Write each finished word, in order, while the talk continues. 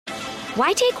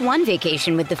Why take one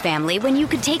vacation with the family when you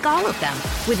could take all of them?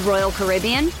 With Royal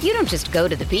Caribbean, you don't just go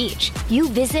to the beach. You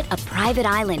visit a private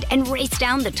island and race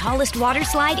down the tallest water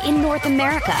slide in North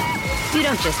America. You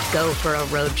don't just go for a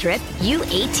road trip. You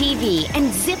ATV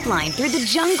and zip line through the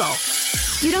jungle.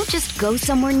 You don't just go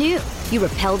somewhere new. You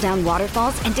rappel down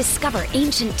waterfalls and discover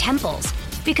ancient temples.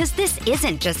 Because this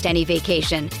isn't just any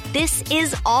vacation. This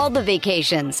is all the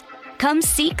vacations. Come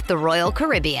seek the Royal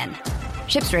Caribbean.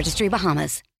 Ships Registry,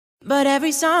 Bahamas. But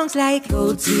every song's like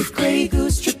gold teeth, Grey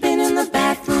Goose, tripping in the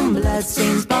bathroom,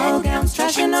 bloodstains, ball gowns,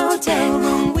 trash in a hotel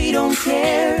room. We don't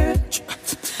care.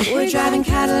 We're driving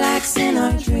Cadillacs in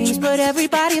our dreams, but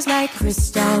everybody's like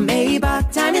Crystal,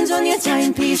 Maybach, diamonds on your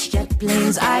timepiece, jet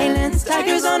planes, islands,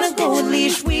 tigers on a gold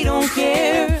leash. We don't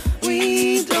care.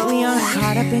 We don't. We are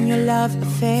caught up in your love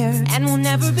affair, and we'll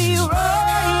never be royals.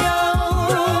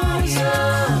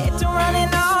 It don't run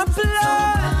in our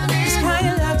blood. This kind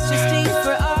of love's just ain't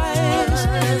for us.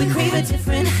 We crave a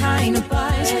different kind of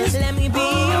buzz. Let me be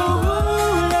your ruler.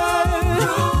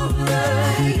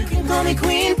 You can call me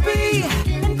Queen Bee,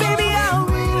 and baby I'll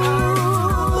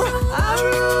rule.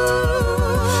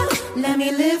 Let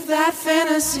me live that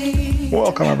fantasy.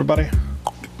 Welcome everybody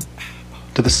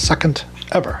to the second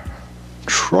ever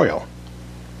Troyal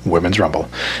Women's Rumble.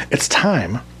 It's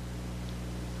time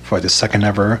for the second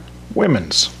ever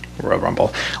Women's Royal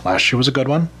Rumble. Last year was a good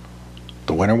one.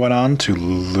 The winner went on to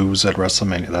lose at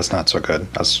WrestleMania. That's not so good.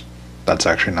 That's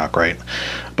actually not great.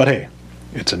 But hey,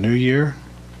 it's a new year.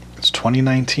 It's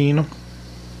 2019.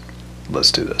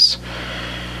 Let's do this.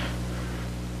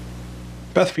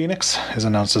 Beth Phoenix is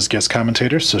announced as guest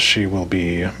commentator, so she will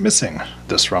be missing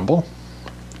this Rumble.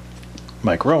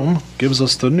 Mike Rome gives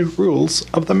us the new rules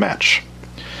of the match.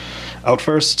 Out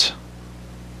first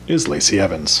is Lacey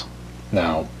Evans.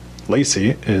 Now,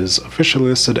 Lacey is officially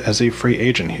listed as a free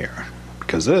agent here,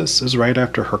 because this is right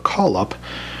after her call-up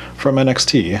from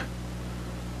NXT,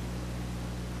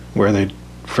 where they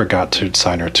forgot to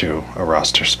sign her to a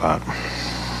roster spot.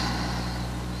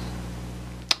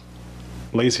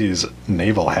 Lacey's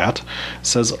naval hat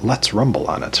says "Let's Rumble"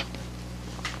 on it.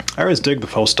 I always dig the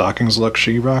faux stockings look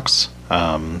she rocks.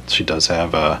 She does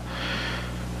have a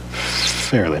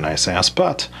fairly nice ass,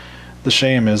 but the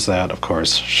shame is that, of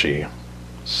course, she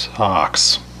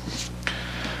sucks.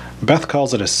 Beth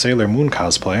calls it a Sailor Moon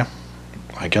cosplay.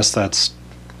 I guess that's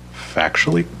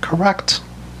factually correct.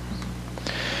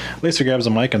 Lacey grabs a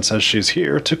mic and says she's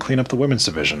here to clean up the women's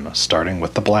division, starting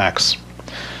with the Blacks.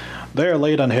 They are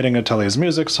late on hitting Natalia's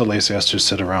music, so Lacey has to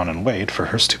sit around and wait for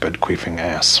her stupid queefing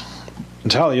ass.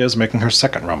 Natalia is making her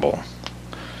second Rumble.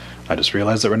 I just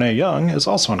realized that Renee Young is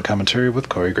also on commentary with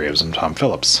Corey Graves and Tom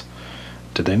Phillips.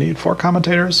 Did they need 4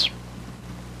 commentators?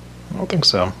 I don't think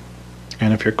so.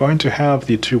 And if you're going to have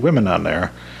the 2 women on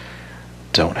there,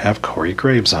 don't have Corey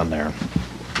Graves on there.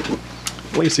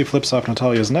 Lacey flips off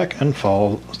Natalia's neck and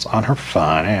falls on her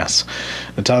fine ass.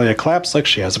 Natalia claps like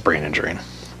she has a brain injury.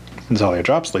 Natalia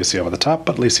drops Lacey over the top,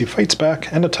 but Lacey fights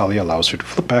back, and Natalia allows her to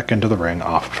flip back into the ring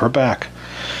off of her back.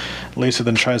 Lacey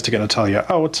then tries to get Natalia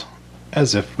out,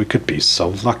 as if we could be so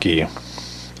lucky.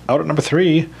 Out at number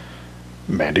 3,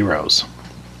 Mandy Rose.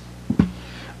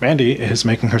 Mandy is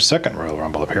making her second Royal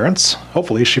Rumble appearance.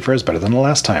 Hopefully she fares better than the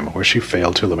last time, where she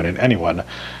failed to eliminate anyone,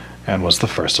 and was the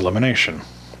first elimination.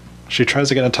 She tries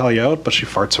to get Natalia out, but she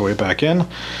farts her way back in.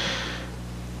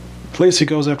 Lacey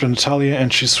goes after Natalia,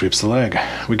 and she sweeps the leg.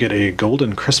 We get a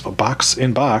golden crisp box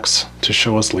to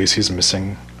show us Lacey's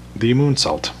missing the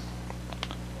moonsault.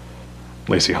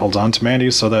 Lacey holds on to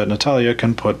Mandy so that Natalia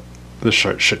can put the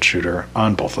shit shooter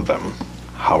on both of them.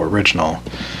 How original.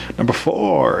 Number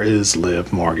 4 is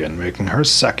Liv Morgan, making her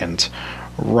second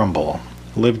Rumble.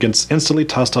 Liv gets instantly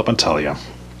tossed up Natalia.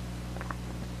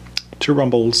 2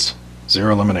 Rumbles,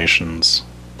 0 eliminations.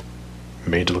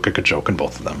 Made to look like a joke in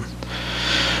both of them.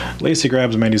 Lacey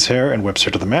grabs Mandy's hair and whips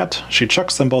her to the mat. She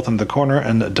chucks them both into the corner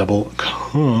and double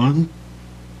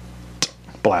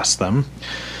blasts them.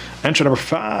 Entry number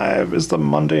 5 is the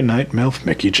Monday Night MILF,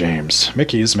 Mickie James.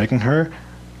 Mickie is making her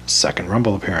second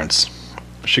Rumble appearance.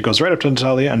 She goes right up to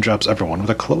Natalia and drops everyone with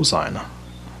a clothesline.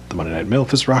 The Monday Night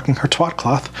MILF is rocking her twat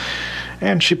cloth,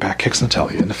 and she back kicks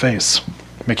Natalia in the face.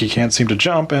 Mickie can't seem to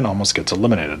jump and almost gets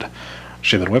eliminated.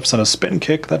 She then whips on a spin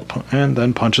kick and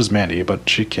then punches Mandy, but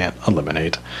she can't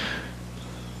eliminate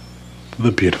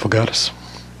the beautiful goddess.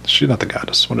 She's not the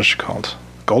goddess. What is she called?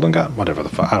 Golden God? Whatever the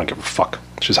fuck. I don't give a fuck.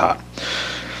 She's hot.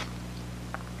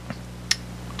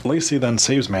 Lacey then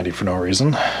saves Mandy for no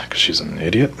reason, because she's an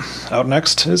idiot. Out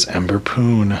next is Ember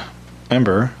Poon.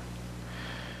 Ember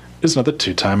is another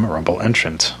 2-time Rumble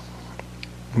entrant.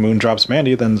 Moon drops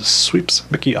Mandy, then sweeps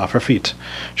Mickie off her feet.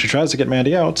 She tries to get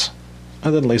Mandy out,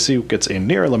 And then Lacey gets a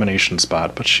near elimination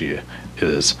spot, but she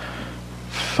is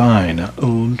fine.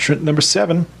 Entrant number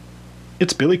 7,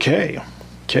 it's Billie Kay.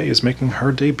 Kay is making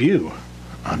her debut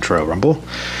on Troyal Rumble.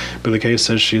 Billie Kay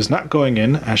says she is not going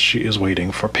in as she is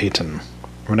waiting for Peyton.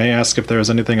 Renee asks if there is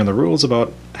anything in the rules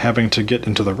about having to get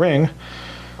into the ring.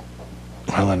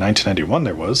 Well, in 1991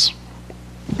 there was.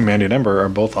 Mandy and Ember are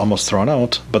both almost thrown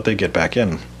out, but they get back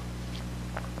in.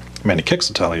 Mandy kicks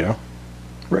Natalya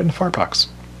right in the fartbox.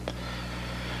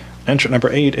 Entrant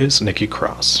number 8 is Nikki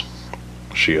Cross.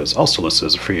 She is also listed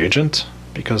as a free agent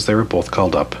because they were both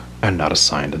called up and not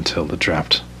assigned until the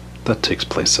draft that takes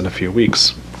place in a few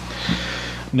weeks.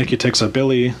 Nikki takes up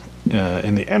Billie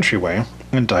in the entryway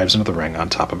and dives into the ring on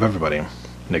top of everybody.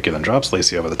 Nikki then drops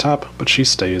Lacey over the top, but she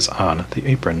stays on the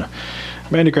apron.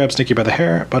 Mandy grabs Nikki by the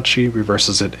hair, but she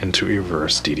reverses it into a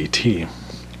reverse DDT.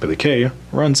 Billie Kay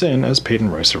runs in as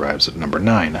Peyton Royce arrives at number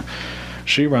 9.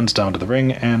 She runs down to the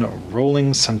ring and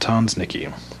rolling sentons Nikki.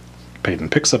 Peyton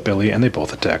picks up Billie and they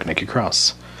both attack Nikki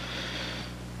Cross.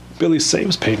 Billie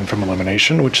saves Peyton from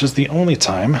elimination, which is the only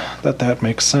time that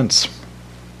makes sense.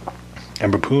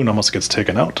 Ember Poon almost gets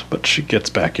taken out, but she gets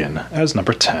back in as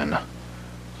number 10.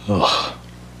 Ugh.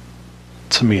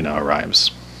 Tamina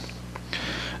arrives.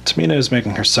 Tamina is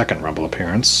making her second Rumble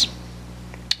appearance.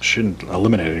 She didn't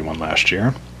eliminate anyone last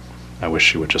year. I wish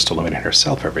she would just eliminate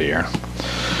herself every year.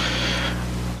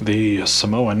 The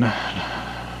Samoan,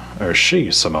 or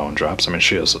she Samoan drops. I mean,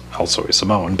 she is also a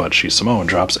Samoan, but she Samoan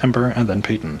drops Ember and then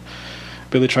Peyton.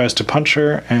 Billie tries to punch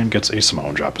her and gets a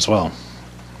Samoan drop as well.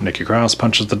 Nikki Cross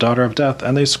punches the Daughter of Death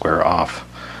and they square off.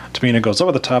 Tamina goes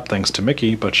over the top thanks to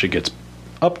Mickey, but she gets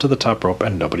up to the top rope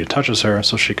and nobody touches her,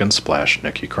 so she can splash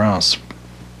Nikki Cross.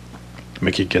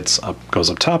 Mickey goes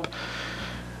up top,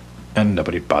 and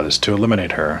nobody bothers to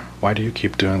eliminate her. Why do you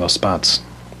keep doing those spots?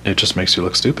 It just makes you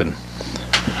look stupid.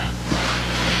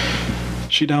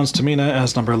 She downs Tamina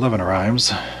as number 11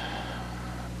 arrives.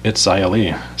 It's Xia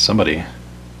Li. Somebody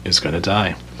is going to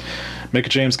die. Mickie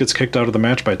James gets kicked out of the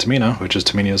match by Tamina, which is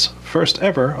Tamina's first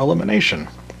ever elimination,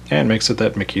 and makes it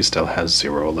that Mickey still has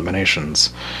 0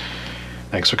 eliminations.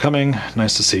 Thanks for coming.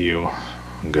 Nice to see you.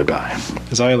 Goodbye.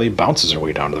 Xia Li bounces her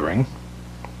way down to the ring.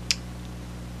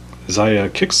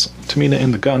 Xia kicks Tamina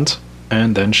in the gunt,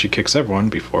 and then she kicks everyone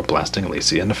before blasting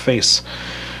Lacey in the face.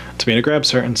 Tamina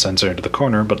grabs her and sends her into the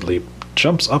corner, but Lee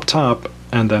jumps up top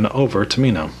and then over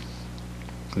Tamina.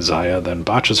 Xia then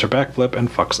botches her backflip and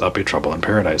fucks up a Trouble in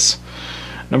Paradise.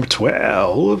 Number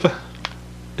 12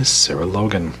 is Sarah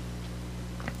Logan.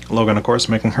 Logan, of course,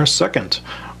 making her second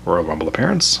Royal Rumble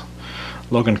appearance.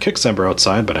 Logan kicks Ember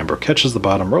outside, but Ember catches the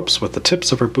bottom ropes with the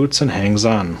tips of her boots and hangs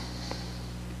on.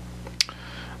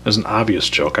 There's an obvious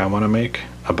joke I want to make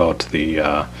about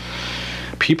the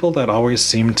people that always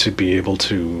seem to be able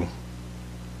to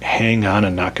hang on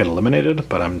and not get eliminated,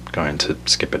 but I'm going to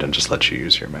skip it and just let you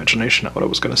use your imagination at what I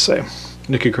was going to say.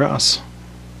 Nikki Cross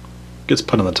gets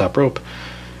put on the top rope,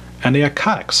 and the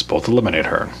Iconics both eliminate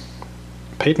her.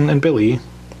 Peyton and Billie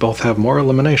both have more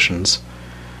eliminations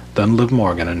than Liv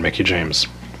Morgan and Mickie James.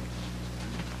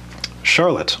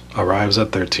 Charlotte arrives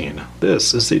at 13.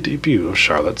 This is the debut of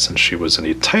Charlotte since she was in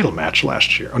a title match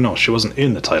last year. Oh no, she wasn't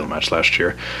in the title match last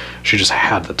year. She just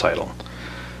had the title.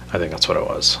 I think that's what it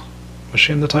was. Was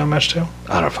she in the title match too?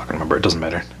 I don't fucking remember. It doesn't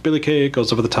matter. Billie Kay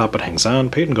goes over the top but hangs on.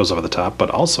 Peyton goes over the top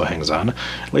but also hangs on.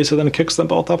 Lacey then kicks them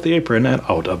both off the apron and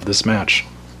out of this match.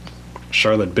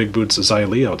 Charlotte big boots Xia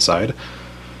Li outside.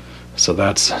 So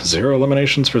that's 0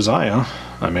 eliminations for Xia.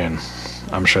 I mean,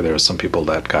 I'm sure there were some people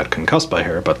that got concussed by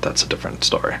her, but that's a different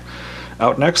story.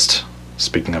 Out next,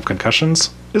 speaking of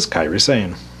concussions, is Kairi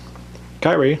Sane.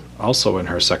 Kairi, also in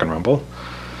her second Rumble.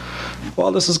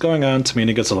 While this is going on,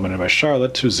 Tamina gets eliminated by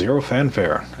Charlotte to 0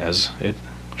 fanfare, as it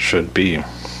should be.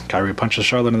 Kairi punches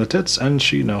Charlotte in the tits, and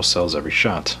she no-sells every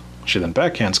shot. She then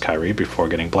backhands Kairi before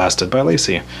getting blasted by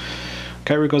Lacey.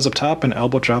 Kairi goes up top and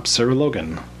elbow drops Sarah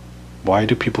Logan. Why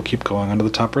do people keep going under the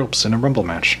top ropes in a Rumble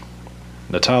match?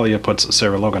 Natalya puts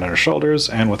Sarah Logan on her shoulders,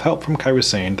 and with help from Kairi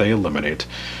Sane, they eliminate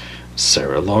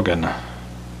Sarah Logan.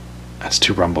 That's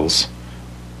 2 Rumbles,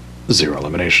 0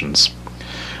 eliminations.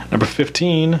 Number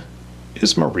 15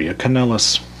 is Maria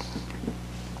Kanellis.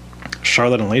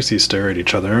 Charlotte and Lacey stare at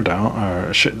each other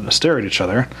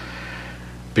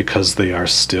because they are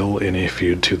still in a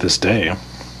feud to this day.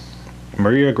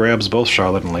 Maria grabs both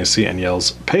Charlotte and Lacey and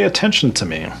yells, "Pay attention to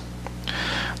me."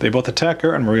 They both attack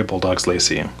her and Maria bulldogs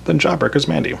Lacey, then jawbreakers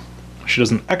Mandy. She does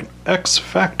an X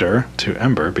Factor to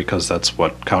Ember because that's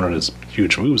what counted as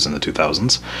huge moves in the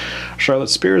 2000s. Charlotte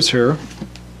spears her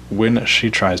when she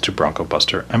tries to Bronco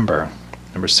Buster Ember.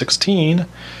 Number 16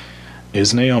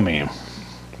 is Naomi.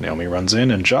 Naomi runs in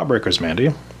and jawbreakers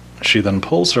Mandy. She then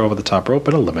pulls her over the top rope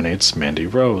and eliminates Mandy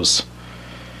Rose.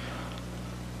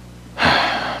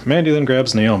 Mandy then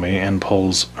grabs Naomi and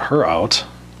pulls her out,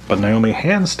 but Naomi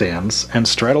handstands and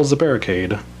straddles the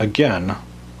barricade again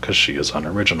because she is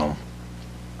unoriginal.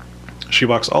 She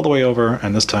walks all the way over,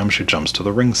 and this time she jumps to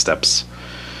the ring steps.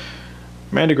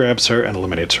 Mandy grabs her and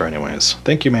eliminates her anyways.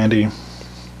 Thank you, Mandy.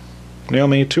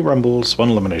 Naomi, 2 rumbles, 1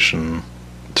 elimination,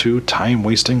 2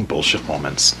 time-wasting bullshit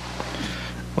moments.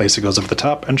 Lacey goes over the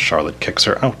top, and Charlotte kicks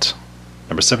her out.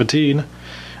 Number 17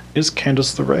 is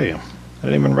Candice LeRae. I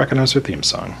didn't even recognize her theme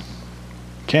song.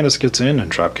 Candice gets in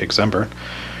and dropkicks Ember.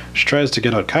 She tries to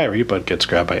get out Kyrie, but gets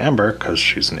grabbed by Ember because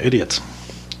she's an idiot.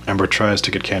 Ember tries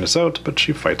to get Candice out, but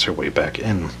she fights her way back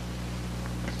in.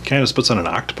 Candice puts on an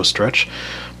octopus stretch,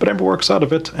 but Ember works out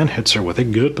of it and hits her with a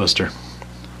good buster.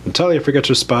 Natalya forgets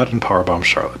her spot and powerbombs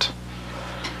Charlotte.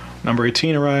 Number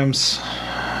 18 arrives,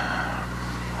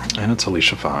 and it's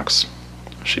Alicia Fox.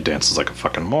 She dances like a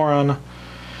fucking moron.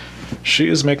 She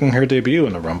is making her debut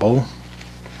in the Rumble,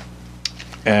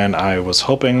 and I was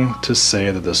hoping to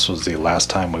say that this was the last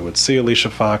time we would see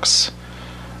Alicia Fox,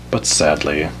 but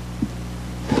sadly,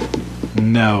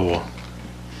 no.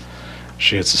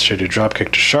 She hits a shitty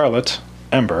dropkick to Charlotte,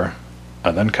 Ember,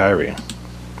 and then Kyrie.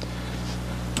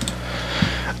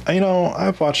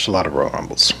 I've watched a lot of Royal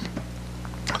Rumbles,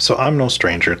 so I'm no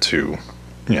stranger to,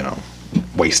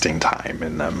 wasting time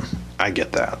in them. I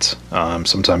get that.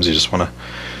 Sometimes you just want to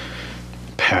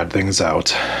pad things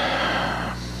out.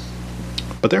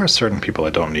 But there are certain people I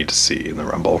don't need to see in the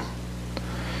Rumble.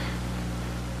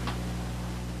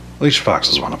 Alicia Fox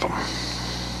is one of them.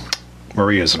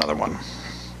 Maria is another one.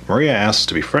 Maria asks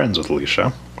to be friends with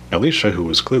Alicia. Alicia, who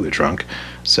is clearly drunk,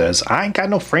 says, "I ain't got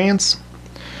no friends."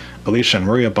 Alicia and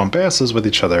Maria bump asses with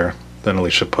each other. Then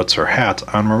Alicia puts her hat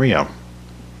on Maria.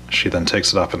 She then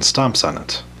takes it off and stomps on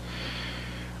it.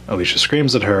 Alicia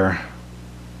screams at her,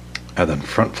 and then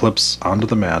front flips onto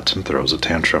the mat and throws a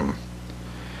tantrum.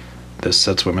 This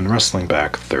sets women wrestling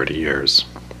back 30 years.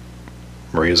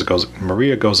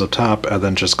 Maria goes up top and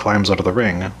then just climbs out of the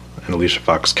ring, and Alicia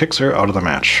Fox kicks her out of the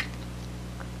match.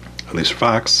 Alicia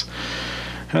Fox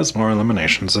has more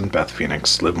eliminations than Beth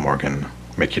Phoenix, Liv Morgan,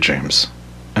 Mickie James,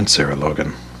 and Sarah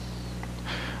Logan.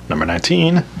 Number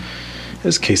 19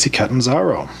 is Casey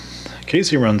Catanzaro.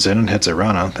 Casey runs in and hits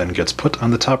Irana, then gets put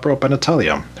on the top rope by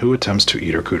Natalya, who attempts to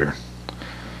eat her cooter.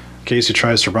 Casey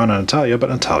tries to run on Natalya, but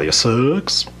Natalya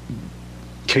sucks.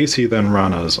 Casey then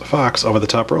runs Fox over the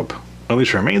top rope.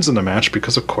 Alicia remains in the match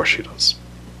because of course she does.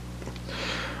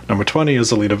 Number 20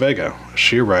 is Zelina Vega.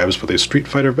 She arrives with a Street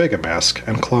Fighter Vega mask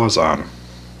and claws on.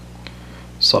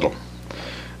 Subtle.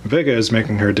 Vega is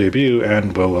making her debut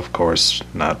and will, of course,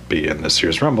 not be in this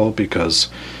year's Rumble because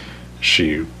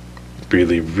she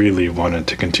really, really wanted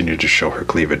to continue to show her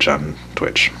cleavage on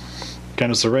Twitch.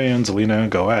 Candice LeRae and Zelina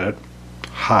go at it.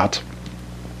 Hot.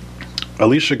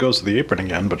 Alicia goes to the apron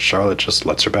again, but Charlotte just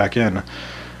lets her back in.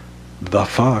 The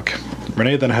fuck?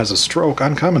 Renee then has a stroke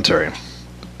on commentary.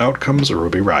 Out comes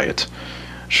Ruby Riott.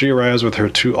 She arrives with her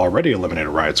 2 already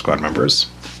eliminated Riott Squad members.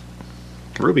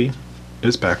 Ruby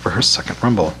is back for her second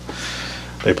Rumble.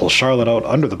 They pull Charlotte out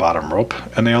under the bottom rope,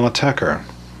 and they all attack her,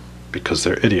 because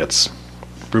they're idiots.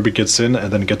 Ruby gets in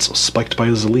and then gets spiked by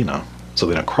Zelina.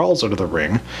 Zelina crawls out of the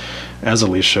ring as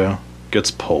Alicia gets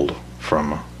pulled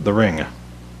from the ring.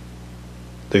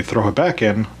 They throw her back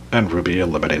in, and Ruby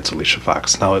eliminates Alicia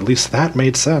Fox. Now, at least that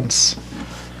made sense.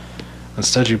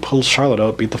 Instead, you pulled Charlotte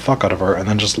out, beat the fuck out of her, and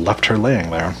then just left her laying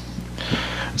there.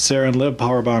 Sarah and Liv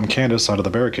powerbomb Candice onto the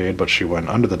barricade, but she went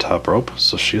under the top rope,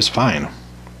 so she is fine.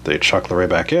 They chuck LeRae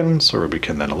back in, so Ruby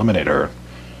can then eliminate her.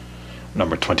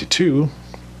 Number 22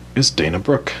 is Dana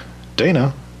Brooke.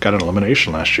 Dana got an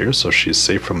elimination last year, so she's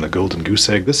safe from the golden goose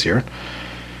egg this year.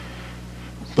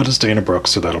 But it's Dana Brooke,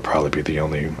 so that'll probably be the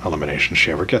only elimination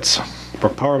she ever gets.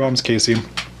 Brooke powerbombs Casey.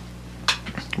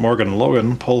 Morgan and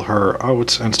Logan pull her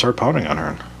out and start pounding on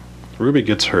her. Ruby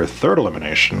gets her 3rd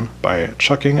elimination by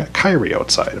chucking Kyrie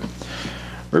outside.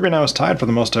 Ruby now is tied for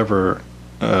the most ever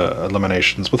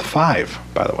eliminations with 5,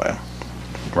 by the way.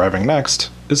 Arriving next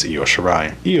is Io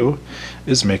Shirai. Io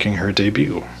is making her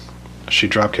debut. She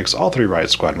dropkicks all 3 Riott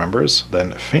Squad members,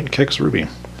 then feint kicks Ruby.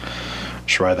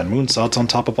 Shirai then moonsaults on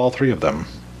top of all 3 of them.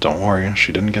 Don't worry,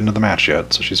 she didn't get into the match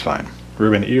yet, so she's fine.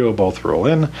 Ruby and Io both roll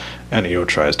in, and Io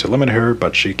tries to eliminate her,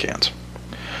 but she can't.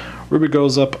 Ruby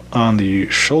goes up on the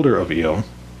shoulder of Io,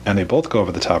 and they both go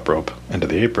over the top rope into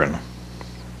the apron.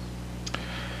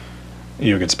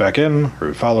 Io gets back in,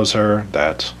 Ruby follows her.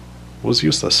 That was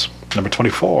useless. Number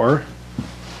 24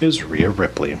 is Rhea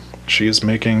Ripley. She is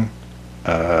making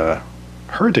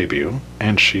her debut,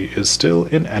 and she is still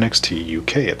in NXT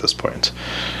UK at this point.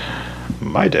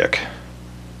 My dick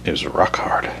is rock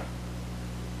hard.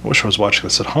 Wish I was watching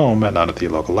this at home and not at the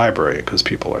local library, because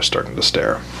people are starting to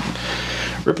stare.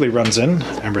 Ripley runs in,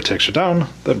 Ember takes her down,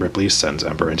 then Ripley sends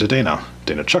Ember into Dana.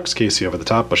 Dana chucks Casey over the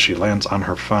top, but she lands on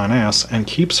her fine ass and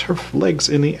keeps her legs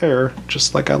in the air,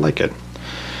 just like I like it.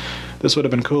 This would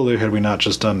have been cooler had we not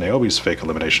just done Naomi's fake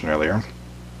elimination earlier.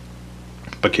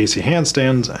 But Casey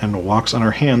handstands and walks on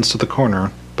her hands to the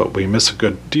corner, but we miss a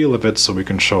good deal of it so we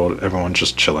can show everyone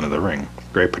just chilling in the ring.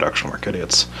 Great production work,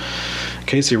 idiots.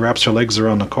 Casey wraps her legs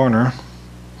around the corner,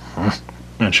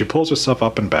 and she pulls herself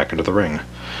up and back into the ring.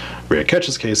 Rhea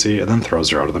catches Casey and then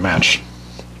throws her out of the match.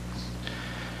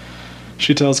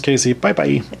 She tells Casey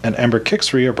bye-bye, and Ember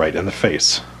kicks Rhea right in the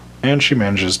face, and she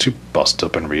manages to bust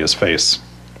open Rhea's face.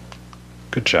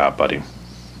 Good job, buddy.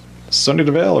 Sonya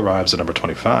Deville arrives at number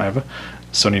 25.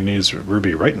 Sonya knees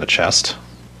Ruby right in the chest.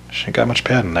 She ain't got much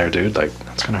padding there, dude. Like,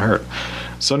 that's gonna hurt.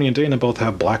 Sonya and Dana both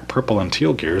have black, purple, and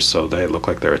teal gears, so they look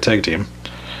like they're a tag team.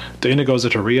 Dana goes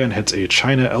into Rhea and hits a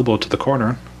China elbow to the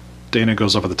corner. Dana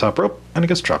goes over the top rope and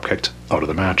gets drop-kicked out of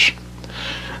the match.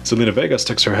 Zelina Vega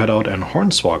sticks her head out and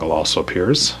Hornswoggle also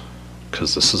appears,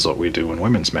 because this is what we do in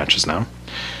women's matches now.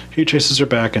 He chases her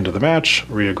back into the match.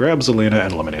 Rhea grabs Zelina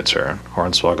and eliminates her.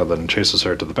 Hornswoggle then chases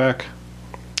her to the back.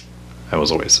 That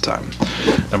was a waste of time.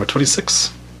 Number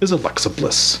 26 is Alexa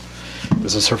Bliss.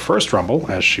 This is her first Rumble,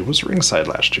 as she was ringside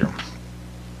last year.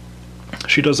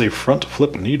 She does a front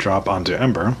flip knee drop onto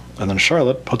Ember, and then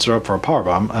Charlotte puts her up for a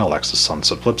powerbomb, and Alexa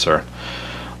sunset flips her.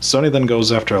 Sonya then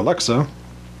goes after Alexa,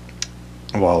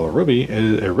 while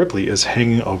Ripley is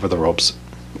hanging over the ropes,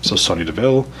 so Sonya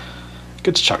Deville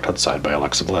gets chucked outside by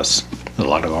Alexa Bliss. There's a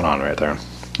lot going on right there.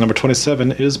 Number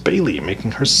 27 is Bayley,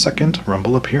 making her second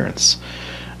Rumble appearance.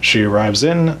 She arrives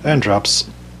in and drops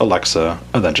Alexa,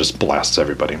 and then just blasts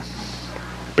everybody.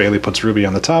 Bayley puts Ruby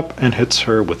on the top and hits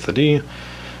her with the knee.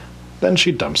 Then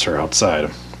she dumps her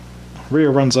outside.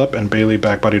 Rhea runs up and Bayley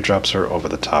backbody drops her over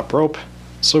the top rope,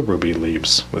 so Ruby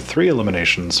leaves with 3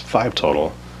 eliminations, 5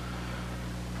 total.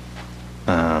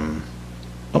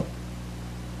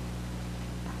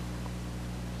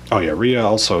 Oh yeah, Rhea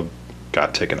also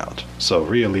got taken out. So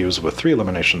Rhea leaves with 3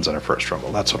 eliminations in her first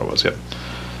Rumble. That's what it was, yep.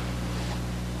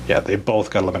 Yeah, they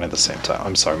both got eliminated at the same time.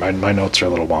 I'm sorry, my notes are a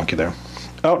little wonky there.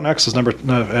 Out next is number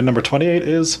 28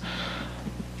 is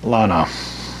Lana.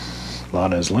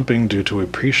 Lana is limping due to a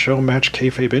pre-show match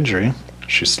kayfabe injury.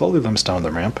 She slowly limps down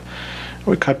the ramp.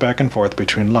 We cut back and forth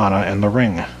between Lana and the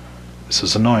ring. This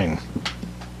is annoying.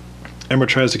 Ember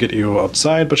tries to get Io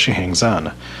outside, but she hangs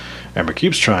on. Ember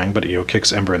keeps trying, but Io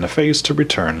kicks Ember in the face to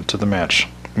return to the match.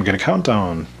 I'm going to count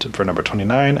down for number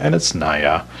 29, and it's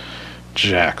Nia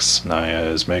Jax. Nia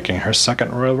is making her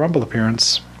second Royal Rumble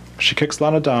appearance. She kicks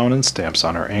Lana down and stamps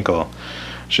on her ankle.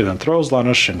 She then throws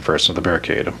Lana's shin first into the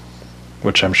barricade,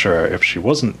 which I'm sure if she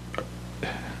wasn't,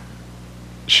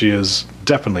 she is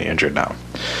definitely injured now.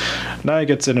 Nia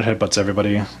gets in and headbutts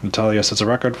everybody. Natalya sets a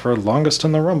record for longest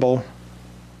in the Rumble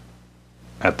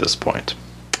at this point.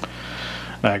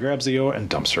 Nia grabs Io and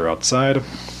dumps her outside.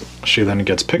 She then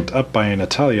gets picked up by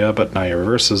Natalya, but Nia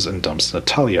reverses and dumps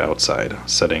Natalya outside,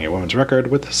 setting a women's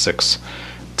record with 6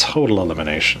 total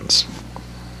eliminations.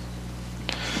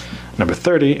 Number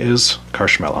 30 is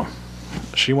Carmella.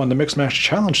 She won the Mixed Match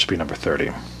Challenge to be number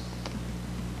 30.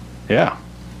 Yeah,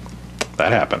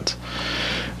 that happened.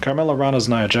 Carmella Rana's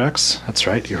Nia Jax. That's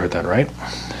right, you heard that right.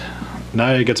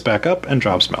 Nia gets back up and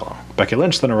drops Mella. Becky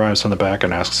Lynch then arrives from the back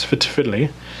and asks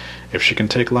Fiddly if she can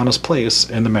take Lana's place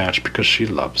in the match because she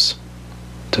loves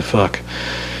to fuck.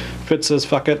 Fit says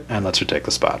fuck it and lets her take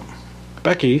the spot.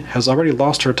 Becky has already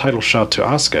lost her title shot to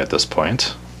Asuka at this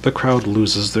point. The crowd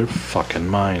loses their fucking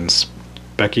minds.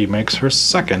 Becky makes her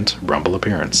second Rumble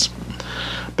appearance.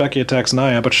 Becky attacks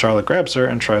Nia, but Charlotte grabs her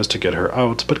and tries to get her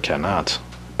out, but cannot.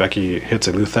 Becky hits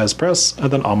a Luthez press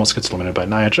and then almost gets eliminated by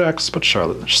Nia Jax, but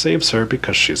Charlotte saves her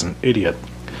because she's an idiot.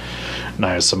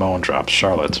 Nia Samoan drops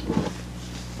Charlotte.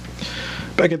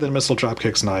 Becky then missile drop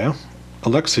kicks Nia.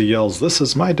 Alexa yells, "This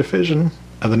is my division,"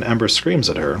 and then Ember screams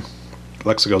at her.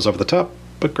 Alexa goes over the top,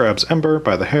 but grabs Ember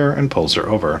by the hair and pulls her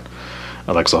over.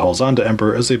 Alexa holds on to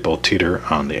Ember as they both teeter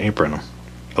on the apron.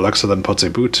 Alexa then puts a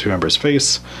boot to Ember's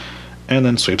face, and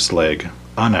then sweeps the leg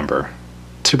on Ember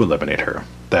to eliminate her.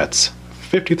 That's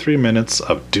 53 minutes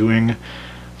of doing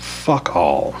fuck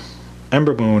all.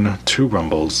 Ember Moon, 2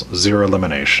 Rumbles, 0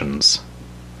 eliminations.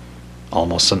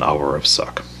 Almost an hour of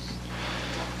suck.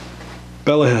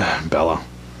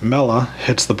 Mella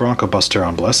hits the Bronco Buster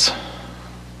on Bliss.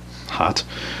 Hot.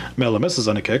 Mella misses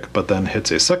on a kick, but then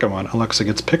hits a second one. Alexa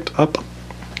gets picked up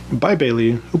by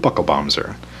Bayley, who buckle bombs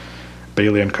her.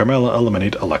 Bayley and Carmella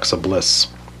eliminate Alexa Bliss.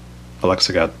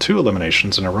 Alexa got 2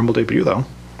 eliminations in her Rumble debut, though,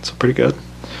 so pretty good.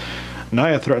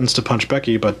 Nia threatens to punch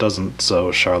Becky, but doesn't,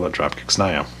 so Charlotte dropkicks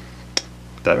Nia.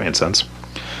 That made sense.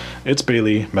 It's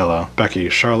Bayley, Mella, Becky,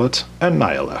 Charlotte, and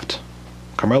Nia left.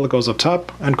 Carmella goes up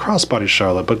top and crossbodies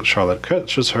Charlotte, but Charlotte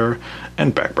catches her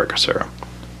and backbreakers her.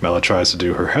 Mella tries to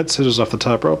do her head scissors off the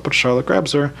top rope, but Charlotte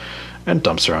grabs her and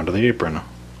dumps her onto the apron.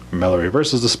 Mella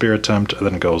reverses the spear attempt and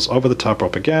then goes over the top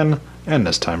rope again, and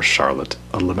this time Charlotte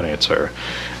eliminates her.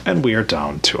 And we are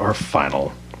down to our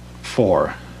final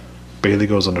 4. Bayley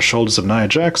goes on the shoulders of Nia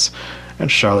Jax,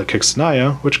 and Charlotte kicks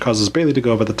Nia, which causes Bayley to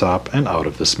go over the top and out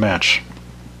of this match.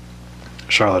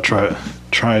 Charlotte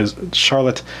ties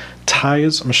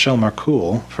Michelle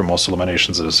McCool for most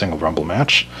eliminations in a single Rumble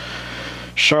match.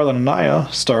 Charlotte and Nia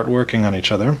start working on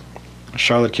each other.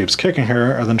 Charlotte keeps kicking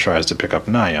her and then tries to pick up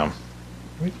Nia.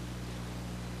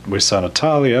 We saw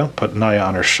Natalya put Nia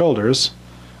on her shoulders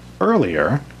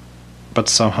earlier, but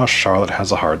somehow Charlotte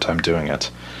has a hard time doing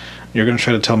it. You're going to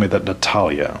try to tell me that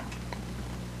Natalya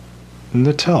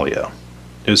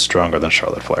is stronger than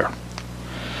Charlotte Flair.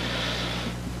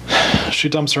 She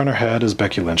dumps her on her head as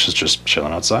Becky Lynch is just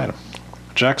chilling outside.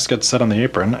 Jax gets set on the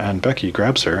apron, and Becky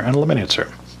grabs her and eliminates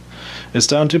her. It's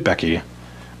down to Becky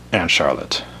and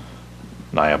Charlotte.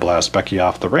 Nia blasts Becky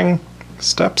off the ring,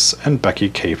 steps, and Becky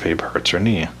kayfabe hurts her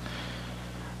knee.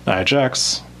 Nia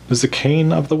Jax is the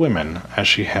Kane of the women, as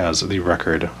she has the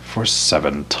record for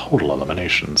 7 total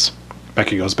eliminations.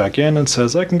 Becky goes back in and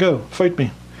says, "I can go, fight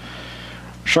me."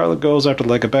 Charlotte goes after the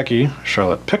leg of Becky.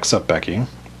 Charlotte picks up Becky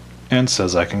and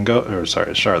says,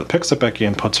 Charlotte picks up Becky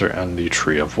and puts her in the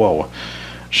Tree of Woe.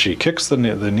 She kicks the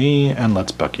knee and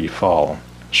lets Becky fall.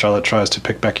 Charlotte tries to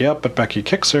pick Becky up, but Becky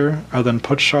kicks her and then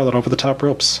puts Charlotte over the top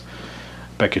ropes.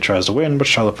 Becky tries to win, but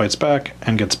Charlotte fights back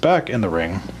and gets back in the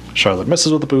ring. Charlotte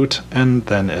misses with a boot and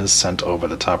then is sent over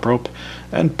the top rope,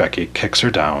 and Becky kicks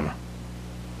her down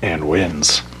and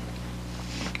wins.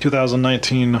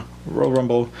 2019 Royal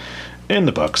Rumble in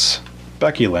the books.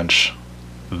 Becky Lynch,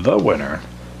 the winner.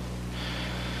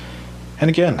 And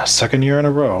again, second year in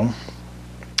a row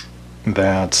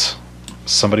that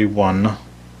somebody won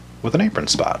with an apron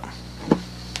spot.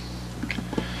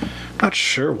 Not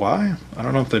sure why. I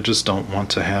don't know if they just don't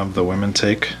want to have the women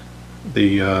take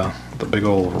the big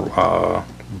old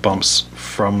bumps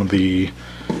from the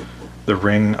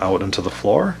ring out into the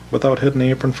floor without hitting the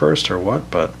apron first or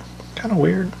what, but kind of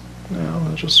weird. You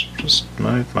know, just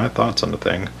my thoughts on the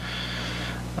thing.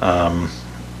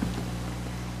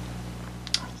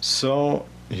 So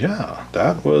yeah,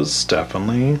 that was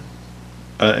definitely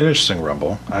an interesting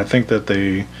Rumble. I think that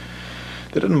they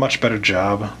did a much better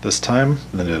job this time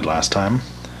than they did last time.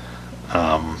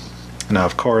 Now,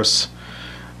 of course,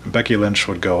 Becky Lynch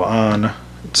would go on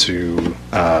to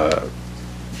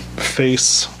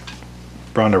face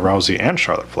Ronda Rousey and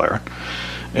Charlotte Flair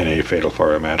in a Fatal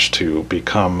 4-Way match to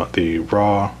become the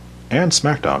Raw and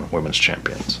SmackDown Women's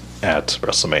Champions at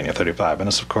WrestleMania 35. And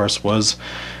this, of course, was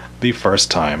the first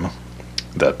time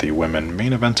that the women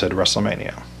main evented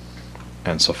WrestleMania.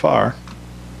 And so far,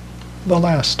 the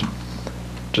last.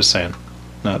 Just saying.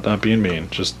 Not being mean.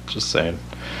 Just saying.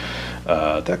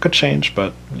 That could change,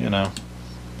 but, you know,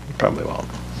 it probably won't.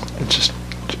 It's just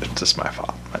my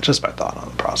thought. Just my thought on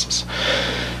the process.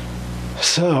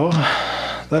 So,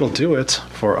 that'll do it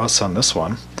for us on this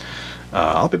one.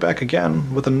 I'll be back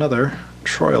again with another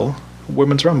Troyal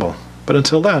Women's Rumble. But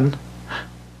until then,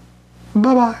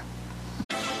 bye-bye.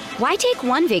 Why take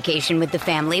one vacation with the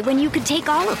family when you could take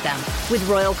all of them? With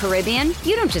Royal Caribbean,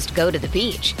 you don't just go to the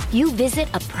beach. You visit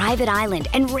a private island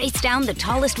and race down the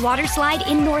tallest water slide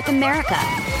in North America.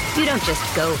 You don't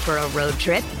just go for a road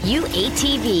trip. You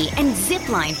ATV and zip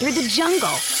line through the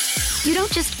jungle. You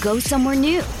don't just go somewhere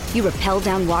new. You rappel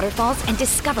down waterfalls and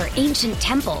discover ancient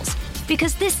temples.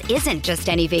 Because this isn't just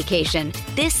any vacation.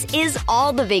 This is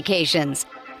all the vacations.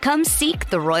 Come seek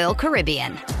the Royal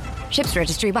Caribbean. Ships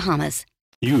Registry, Bahamas.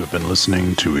 You have been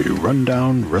listening to a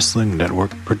Rundown Wrestling Network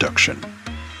production.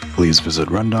 Please visit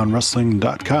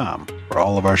rundownwrestling.com for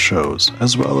all of our shows,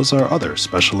 as well as our other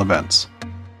special events.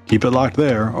 Keep it locked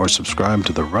there, or subscribe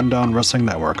to the Rundown Wrestling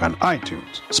Network on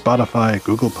iTunes, Spotify,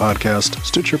 Google Podcast,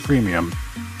 Stitcher Premium,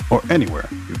 or anywhere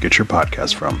you get your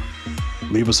podcast from.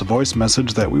 Leave us a voice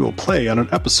message that we will play on an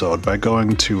episode by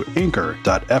going to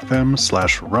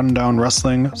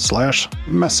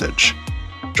anchor.fm/rundownwrestling/message.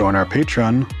 Join our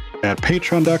Patreon at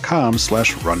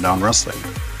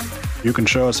patreon.com/rundownwrestling. You can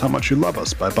show us how much you love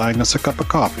us by buying us a cup of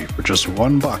coffee for just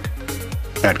 $1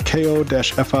 at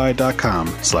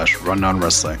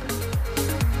ko-fi.com/rundownwrestling.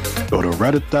 Go to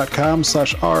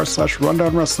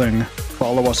reddit.com/r/rundownwrestling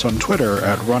Follow us on Twitter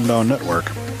at Rundown Network.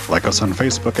 Like us on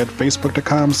Facebook at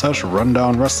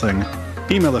facebook.com/rundownwrestling.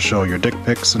 Email the show your dick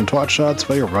pics and twat shots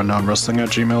via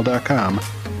rundownwrestling@gmail.com.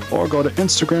 Or go to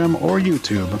Instagram or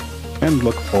YouTube and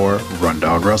look for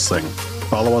Rundown Wrestling.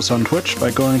 Follow us on Twitch by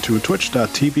going to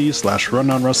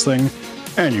twitch.tv/rundownwrestling.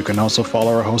 And you can also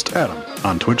follow our host Adam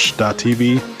on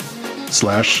twitch.tv/The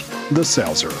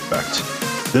Salzer Effect.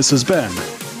 This has been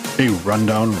a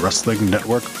Rundown Wrestling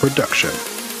Network production.